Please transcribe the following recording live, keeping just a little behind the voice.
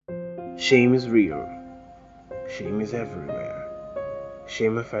Shame is real. Shame is everywhere.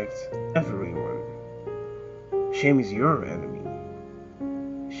 Shame affects everyone. Shame is your enemy.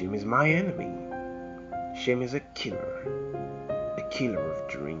 Shame is my enemy. Shame is a killer of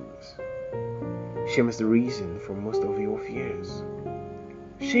dreams. Shame is the reason for most of your fears.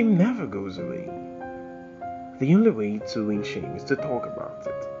 Shame never goes away. The only way to win shame is to talk about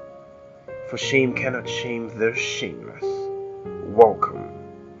it. For shame cannot shame the shameless. Welcome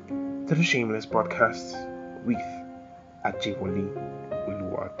to the Shameless Podcast with Ajewale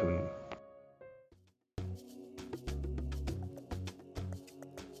Oluwatoyin.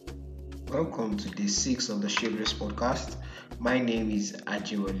 Welcome to day 6 of the Shameless Podcast. My name is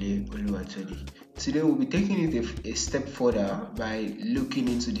Ajewale Oluwatoni. Today we'll be taking it a step further by looking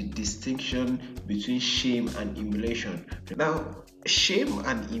into the distinction between shame and humiliation. Now, shame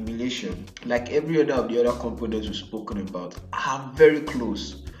and humiliation, like every other of the other components we've spoken about, are very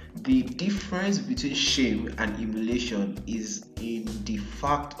close. The difference between shame and humiliation is in the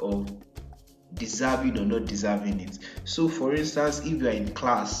fact of deserving or not deserving it. So, for instance, if you are in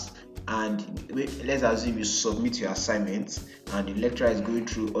class and let's assume you submit your assignments and the lecturer is going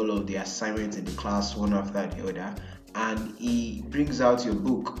through all of the assignments in the class one after the other, and he brings out your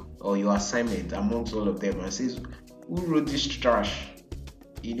book or your assignment amongst all of them and says, "Who wrote this trash?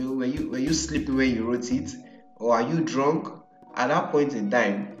 Were you sleeping when you wrote it, or are you drunk?" At that point in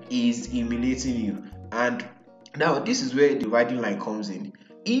time, he is humiliating you. And now this is where the dividing line comes in.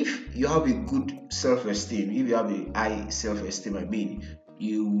 If you have a good self-esteem, if you have a high self-esteem,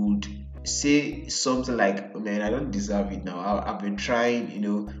 you would say something like, "Man, I don't deserve it now. I've been trying,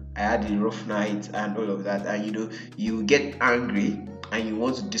 I had a rough night and all of that." And you get angry and you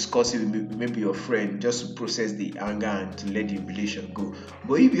want to discuss it with maybe your friend just to process the anger and to let the relation go.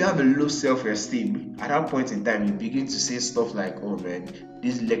 But if you have a low self-esteem, at that point in time, you begin to say stuff like, "Oh man,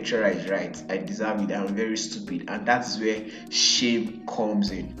 this lecturer is right. I deserve it. I'm very stupid." And that's where shame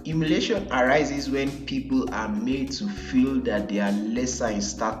comes in. Humiliation arises when people are made to feel that they are lesser in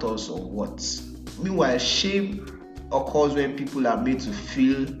status or what. Meanwhile, shame occurs when people are made to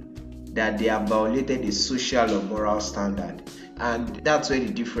feel that they have violated a social or moral standard. And that's where the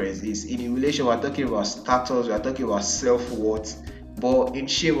difference is. In humiliation, we're talking about status, we're talking about self-worth. But in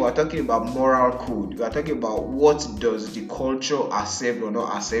shame, we're talking about moral code. We're talking about what does the culture accept or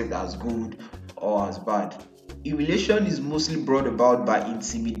not accept as good or as bad. Humiliation is mostly brought about by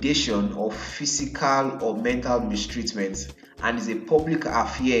intimidation or physical or mental mistreatment, and is a public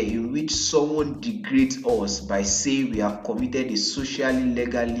affair in which someone degrades us by saying we have committed a socially,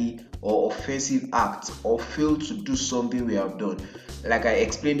 legally, or offensive act or failed to do something we have done. Like I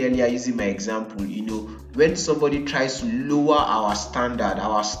explained earlier using my example, when somebody tries to lower our standard,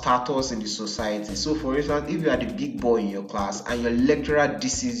 our status in the society. So for instance, if you are the big boy in your class and your lecturer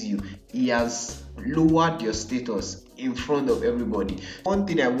disses you, he has lowered your status in front of everybody. One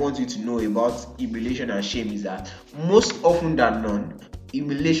thing I want you to know about humiliation and shame is that most often than not,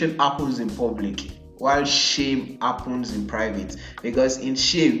 humiliation happens in public while shame happens in private. Because in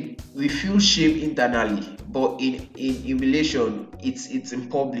shame we feel shame internally, but in humiliation it's in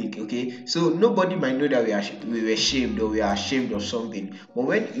public. Okay, so nobody might know that we were shamed or we are ashamed of something, but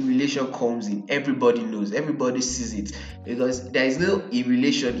when humiliation comes in, everybody knows, everybody sees it, because there is no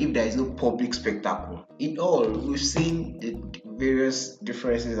humiliation if there is no public spectacle. In all, we've seen the various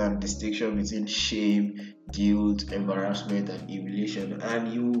differences and distinctions between shame, guilt, embarrassment, and humiliation,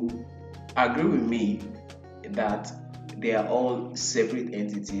 and you agree with me that they are all separate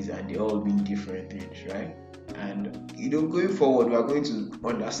entities and they all mean different things, right? And going forward, we are going to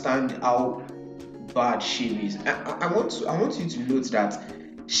understand how bad shame is. I want you to note that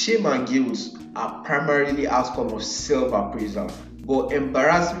shame and guilt are primarily outcome of self-appraisal, but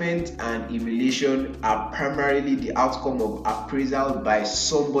embarrassment and humiliation are primarily the outcome of appraisal by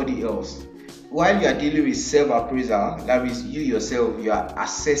somebody else. While you are dealing with self-appraisal, that means you yourself, you are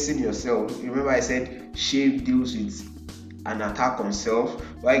assessing yourself. Remember I said shame deals with an attack on self,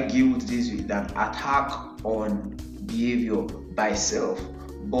 while guilt deals with an attack on behavior by self.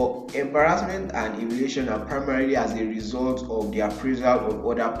 But embarrassment and humiliation are primarily as a result of the appraisal of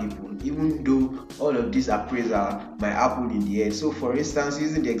other people, even though all of this appraisal might happen in the head. So for instance,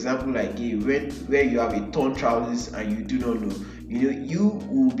 using the example I gave, where you have a torn trousers and you do not know, you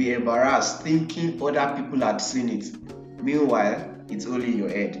will be embarrassed thinking other people had seen it. Meanwhile, it's only in your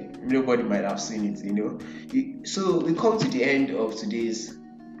head. Nobody might have seen it. So we come to the end of today's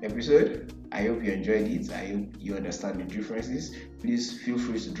episode. I hope you enjoyed it. I hope you understand the differences. Please feel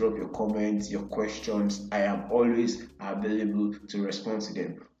free to drop your comments, your questions. I am always available to respond to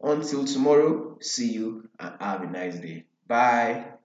them. Until tomorrow, see you and have a nice day. Bye.